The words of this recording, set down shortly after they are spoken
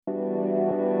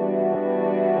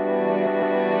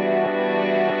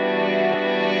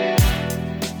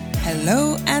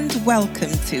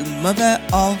welcome to Mother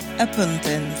of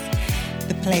Abundance,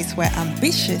 the place where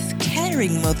ambitious,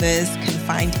 caring mothers can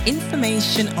find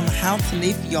information on how to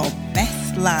live your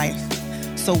best life.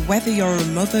 So whether you're a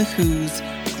mother who's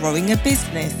growing a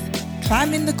business,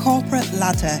 climbing the corporate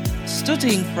ladder,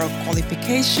 studying for a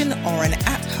qualification, or an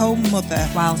at-home mother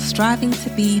while striving to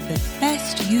be the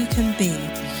best you can be,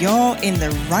 you're in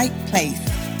the right place.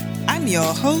 I'm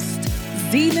your host,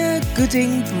 Zena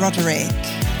Gooding-Broderick.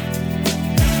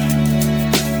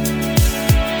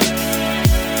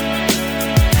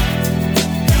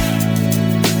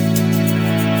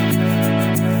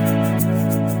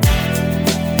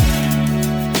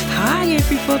 Hi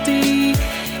everybody!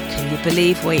 Can you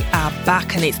believe we are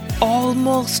back and it's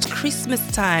almost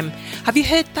Christmas time? Have you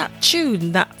heard that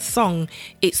tune, that song?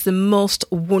 It's the most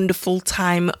wonderful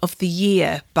time of the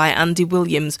year by Andy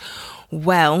Williams.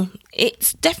 Well,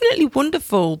 it's definitely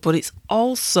wonderful, but it's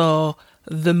also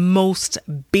the most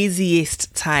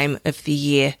busiest time of the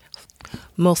year.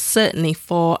 Most certainly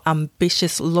for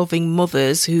ambitious, loving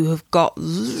mothers who have got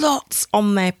lots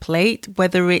on their plate,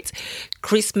 whether it's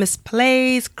Christmas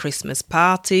plays, Christmas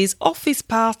parties, office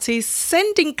parties,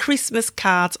 sending Christmas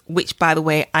cards, which, by the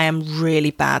way, I am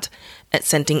really bad at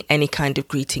sending any kind of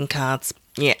greeting cards.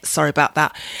 Yeah, sorry about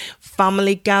that.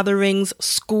 Family gatherings,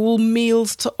 school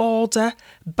meals to order,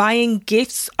 buying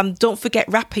gifts, and don't forget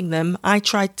wrapping them. I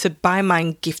tried to buy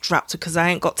mine gift wrapped because I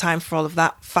ain't got time for all of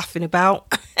that faffing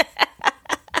about.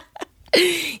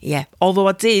 Yeah, although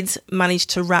I did manage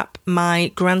to wrap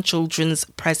my grandchildren's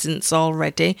presents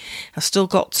already. I've still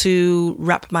got to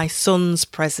wrap my son's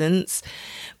presents.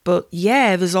 But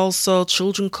yeah, there's also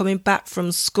children coming back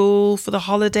from school for the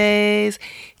holidays,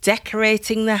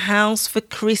 decorating the house for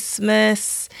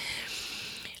Christmas.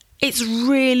 It's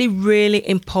really, really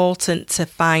important to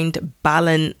find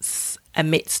balance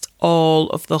amidst all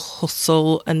of the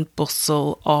hustle and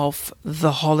bustle of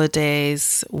the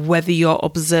holidays, whether you're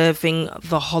observing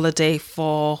the holiday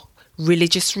for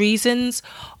religious reasons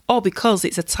or because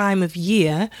it's a time of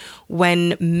year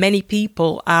when many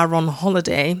people are on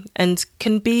holiday and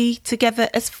can be together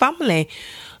as family.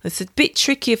 It's a bit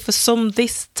trickier for some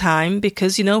this time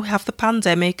because, you know, we have the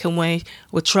pandemic and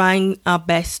we're trying our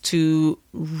best to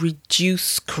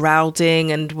reduce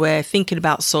crowding and we're thinking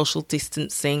about social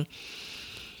distancing.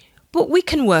 But we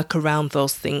can work around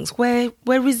those things. We're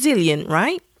resilient,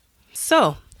 right?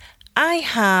 So I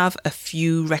have a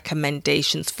few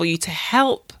recommendations for you to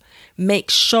help make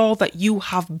sure that you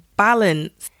have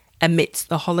balance amidst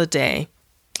the holiday.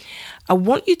 I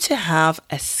want you to have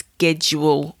a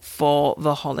schedule for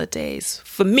the holidays.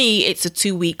 For me, it's a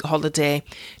 2-week holiday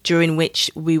during which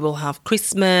we will have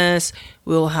Christmas,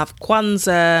 we'll have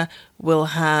Kwanzaa, we'll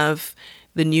have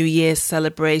the New Year's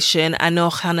celebration. I know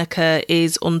Hanukkah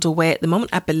is underway at the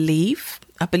moment, I believe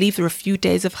there are a few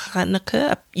days of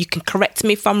Hanukkah. You can correct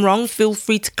me if I'm wrong. Feel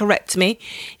free to correct me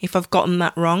if I've gotten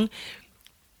that wrong.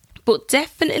 But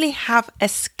definitely have a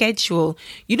schedule.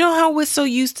 You know how we're so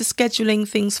used to scheduling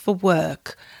things for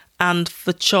work and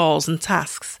for chores and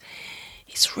tasks?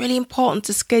 It's really important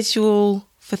to schedule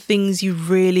for things you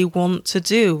really want to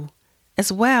do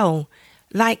as well.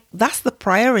 Like, that's the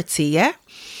priority, yeah?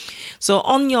 So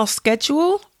on your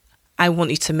schedule, I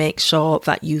want you to make sure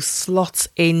that you slot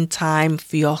in time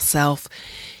for yourself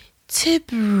to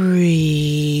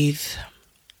breathe.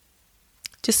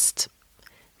 Just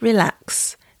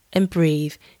relax and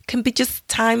breathe. It can be just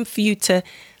time for you to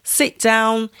sit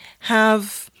down,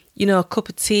 have, a cup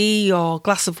of tea or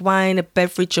glass of wine, a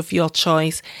beverage of your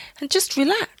choice, and just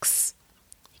relax.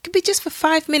 It can be just for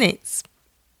 5 minutes.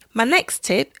 My next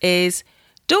tip is,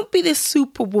 don't be the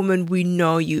superwoman we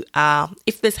know you are.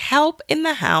 If there's help in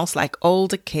the house, like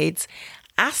older kids,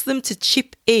 ask them to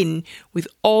chip in with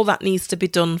all that needs to be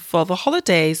done for the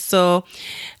holidays. So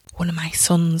one of my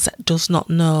sons does not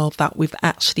know that we've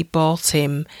actually bought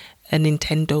him a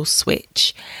Nintendo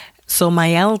Switch. So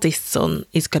my eldest son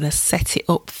is going to set it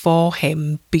up for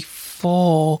him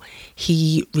before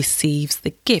he receives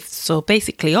the gift. So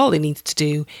basically all he needs to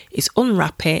do is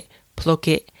unwrap it, plug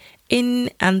it in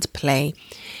and play.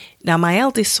 Now, my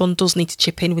eldest son does need to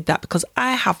chip in with that because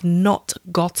I have not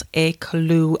got a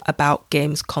clue about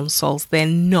games consoles. They're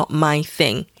not my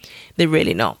thing. They're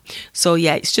really not. So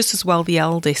yeah, it's just as well the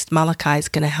eldest, Malachi, is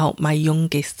going to help my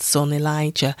youngest son,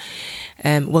 Elijah.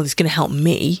 He's going to help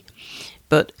me,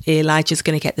 but Elijah's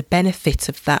going to get the benefit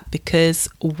of that because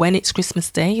when it's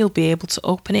Christmas Day, he'll be able to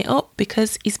open it up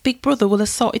because his big brother will have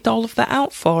sorted all of that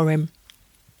out for him.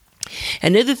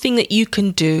 Another thing that you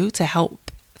can do to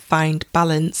help find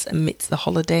balance amidst the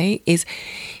holiday is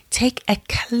take a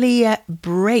clear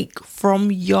break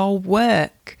from your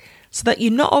work. so that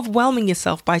you're not overwhelming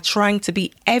yourself by trying to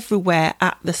be everywhere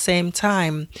at the same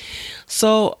time.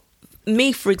 So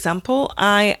me, for example,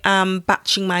 I am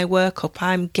batching my work up.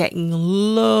 I'm getting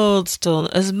loads done,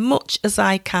 as much as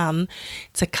I can,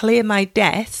 to clear my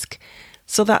desk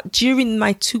so that during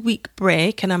my 2-week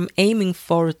break, and I'm aiming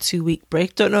for a 2-week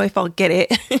break, don't know if I'll get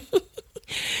it,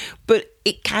 but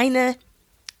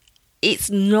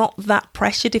it's not that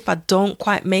pressured if I don't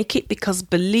quite make it, because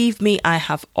believe me, I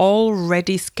have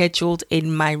already scheduled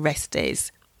in my rest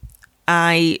days.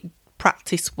 I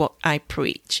practice what I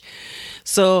preach.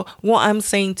 So what I'm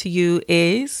saying to you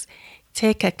is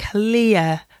take a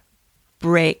clear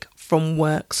break from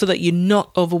work so that you're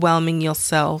not overwhelming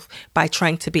yourself by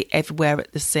trying to be everywhere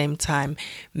at the same time.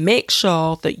 Make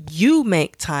sure that you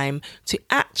make time to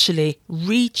actually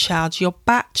recharge your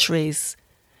batteries.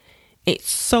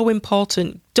 It's so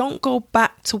important. Don't go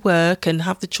back to work and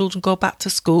have the children go back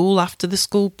to school after the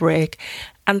school break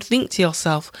and think to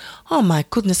yourself, oh my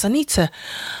goodness, I need to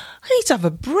have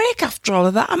a break after all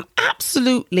of that. I'm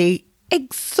absolutely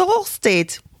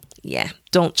exhausted. Yeah,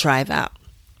 don't try that.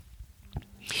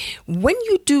 When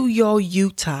you do your you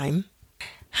time,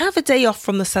 have a day off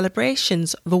from the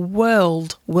celebrations. The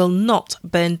world will not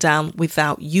burn down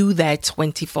without you there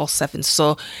 24/7.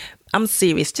 So I'm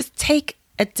serious. Just take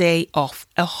a day off,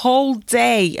 a whole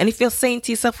day. And if you're saying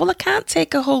to yourself, well, I can't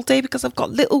take a whole day because I've got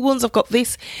little ones, I've got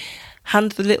this,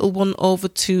 hand the little one over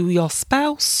to your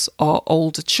spouse or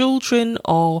older children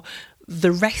or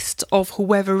the rest of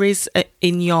whoever is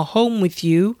in your home with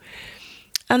you,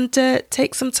 and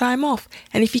take some time off.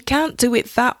 And if you can't do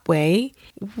it that way,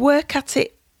 work at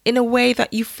it in a way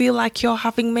that you feel like you're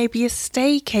having maybe a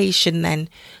staycation then.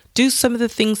 Do some of the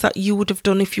things that you would have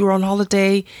done if you were on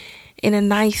holiday in a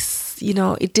nice,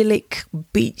 idyllic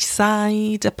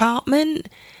beachside apartment.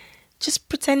 Just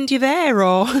pretend you're there,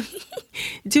 or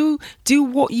do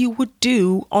what you would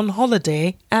do on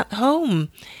holiday at home.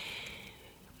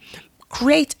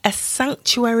 Create a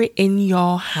sanctuary in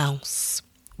your house,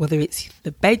 whether it's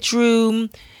the bedroom,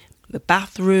 the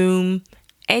bathroom,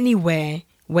 anywhere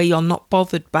where you're not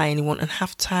bothered by anyone, and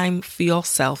have time for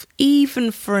yourself,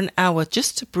 even for an hour,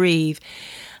 just to breathe.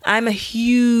 I'm a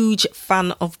huge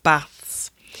fan of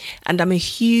baths, and I'm a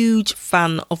huge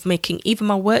fan of making even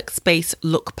my workspace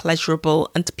look pleasurable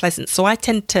and pleasant. So I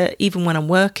tend to, even when I'm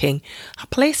working, I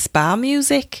play spa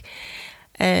music,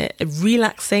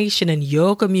 relaxation and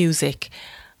yoga music.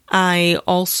 I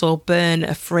also burn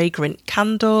a fragrant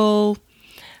candle.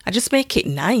 I just make it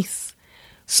nice.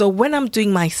 So when I'm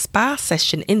doing my spa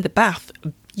session in the bath,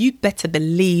 you better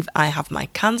believe I have my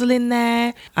candle in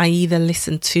there. I either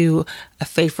listen to a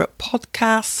favourite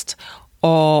podcast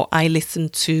or I listen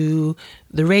to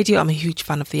the radio. I'm a huge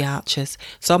fan of the Archers,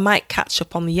 so I might catch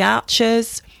up on the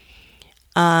Archers.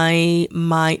 I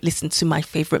might listen to my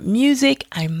favourite music.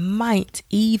 I might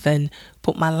even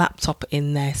put my laptop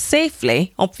in there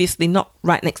safely, obviously not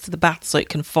right next to the bath so it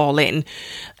can fall in.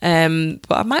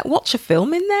 But I might watch a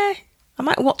film in there. I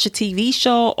might watch a TV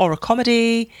show or a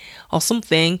comedy or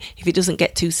something if it doesn't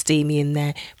get too steamy in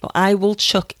there. But I will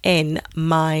chuck in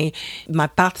my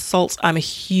bath salts. I'm a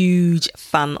huge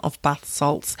fan of bath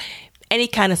salts. Any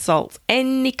kind of salt.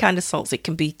 It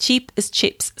can be cheap as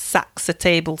chips, sacks of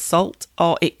table salt,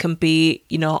 or it can be,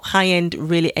 high-end,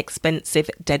 really expensive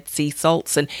Dead Sea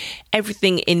salts, and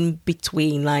everything in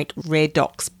between, like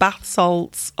Radox bath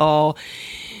salts or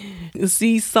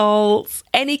sea salts,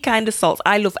 any kind of salts.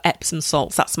 I love Epsom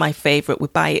salts. That's my favourite. We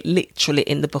buy it literally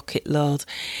in the bucket load.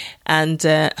 And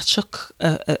I chuck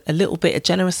a little bit, a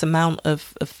generous amount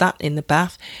of that in the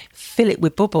bath, fill it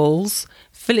with bubbles,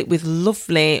 fill it with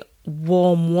lovely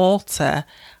warm water,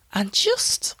 and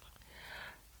just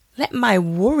let my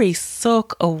worries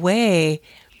soak away.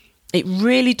 It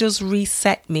really does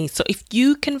reset me. So if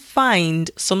you can find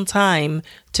some time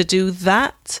to do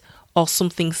that or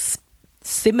something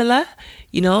similar,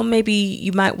 maybe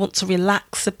you might want to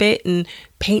relax a bit and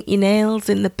paint your nails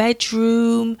in the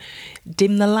bedroom,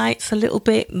 dim the lights a little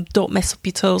bit. Don't mess up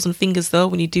your toes and fingers though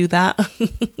when you do that.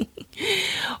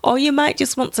 Or you might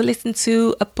just want to listen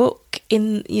to a book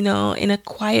in a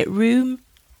quiet room,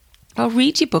 or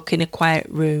read your book in a quiet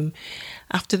room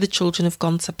after the children have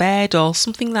gone to bed or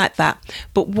something like that.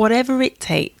 But whatever it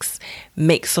takes,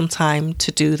 make some time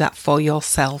to do that for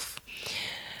yourself.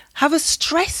 Have a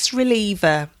stress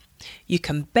reliever. You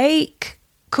can bake,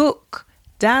 cook,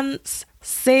 dance,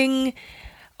 sing.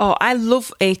 Oh, I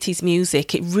love 80s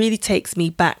music. It really takes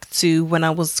me back to when I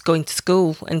was going to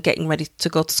school and getting ready to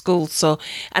go to school.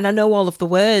 And I know all of the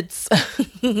words.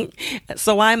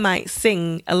 So I might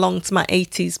sing along to my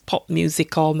 80s pop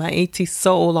music or my 80s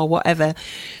soul or whatever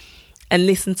and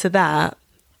listen to that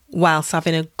whilst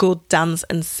having a good dance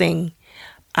and sing.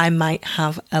 I might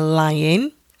have a lie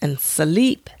in and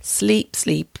sleep.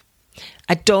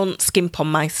 I don't skimp on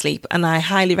my sleep, and I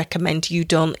highly recommend you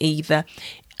don't either.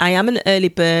 I am an early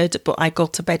bird, but I go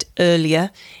to bed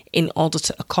earlier in order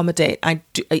to accommodate.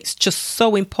 It's just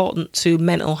so important to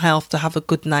mental health to have a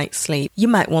good night's sleep. You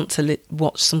might want to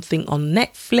watch something on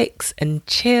Netflix and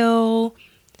chill.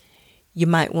 You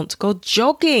might want to go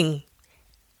jogging,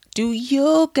 do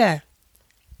yoga,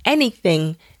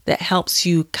 anything that helps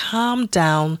you calm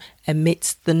down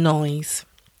amidst the noise.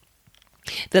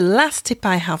 The last tip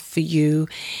I have for you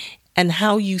and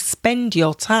how you spend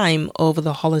your time over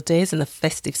the holidays and the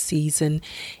festive season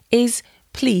is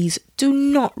please do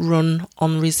not run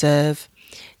on reserve.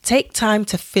 Take time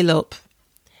to fill up.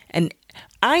 And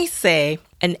I say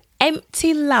an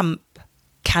empty lamp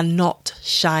cannot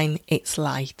shine its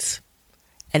light.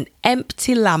 An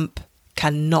empty lamp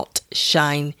cannot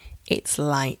shine its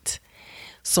light.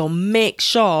 So make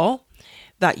sure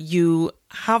that you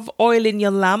have oil in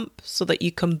your lamp so that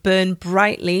you can burn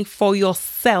brightly for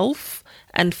yourself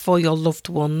and for your loved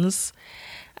ones.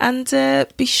 And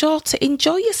be sure to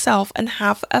enjoy yourself and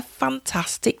have a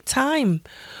fantastic time.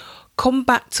 Come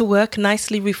back to work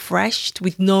nicely refreshed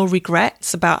with no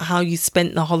regrets about how you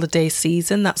spent the holiday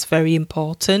season. That's very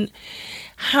important.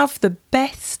 Have the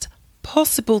best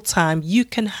possible time you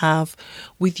can have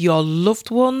with your loved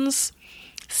ones.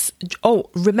 Oh,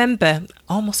 remember,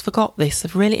 I almost forgot this, a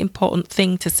really important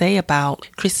thing to say about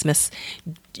Christmas,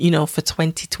 for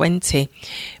 2020.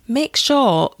 Make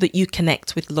sure that you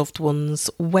connect with loved ones,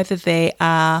 whether they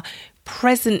are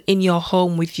present in your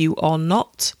home with you or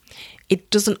not. It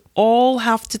doesn't all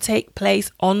have to take place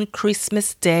on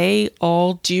Christmas Day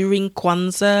or during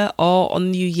Kwanzaa or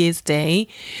on New Year's Day.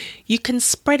 You can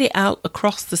spread it out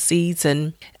across the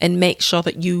season and make sure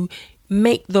that you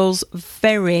make those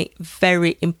very,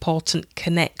 very important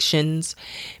connections,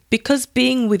 because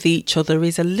being with each other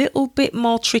is a little bit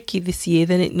more tricky this year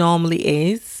than it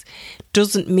normally is.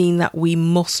 Doesn't mean that we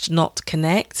must not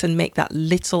connect and make that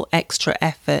little extra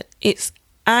effort. It's,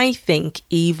 I think,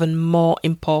 even more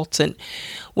important.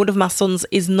 One of my sons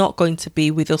is not going to be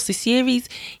with us this year.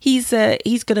 He's going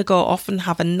to go off and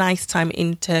have a nice time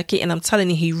in Turkey, and I'm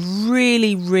telling you, he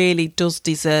really, really does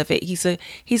deserve it. He's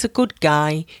a good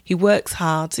guy. He works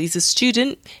hard. He's a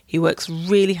student. He works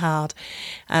really hard,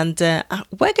 and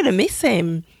we're going to miss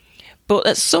him. But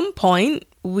at some point,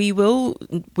 we will,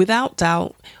 without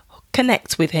doubt,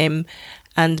 connect with him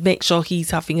and make sure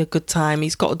he's having a good time.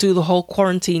 He's got to do the whole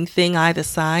quarantine thing either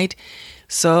side.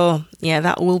 So, yeah,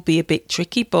 that will be a bit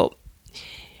tricky, but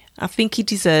I think he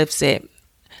deserves it.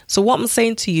 So what I'm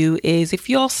saying to you is, if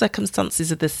your circumstances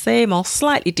are the same or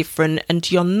slightly different and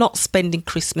you're not spending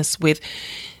Christmas with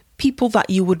people that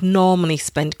you would normally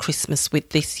spend Christmas with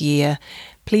this year,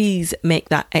 please make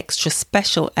that extra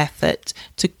special effort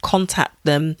to contact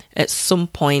them at some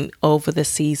point over the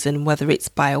season, whether it's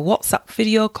by a WhatsApp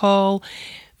video call,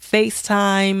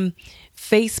 FaceTime,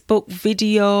 Facebook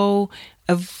video,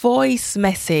 a voice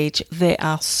message. They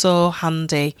are so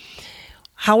handy.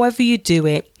 However you do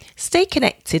it, stay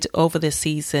connected over the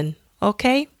season,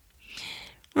 okay?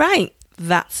 Right,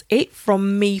 that's it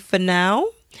from me for now.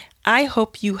 I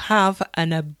hope you have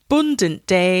an abundant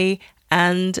day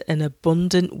and an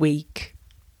abundant week.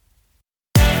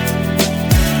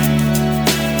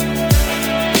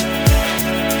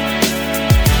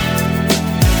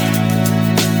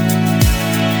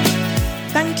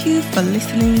 Thank you for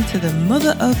listening to the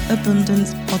Mother of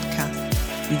Abundance podcast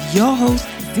with your host,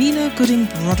 Zena Gooding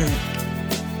Broderick.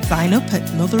 Sign up at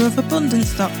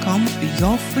motherofabundance.com for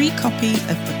your free copy of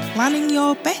the Planning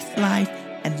Your Best Life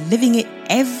and Living It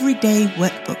Everyday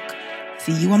workbook.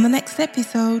 See you on the next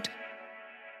episode.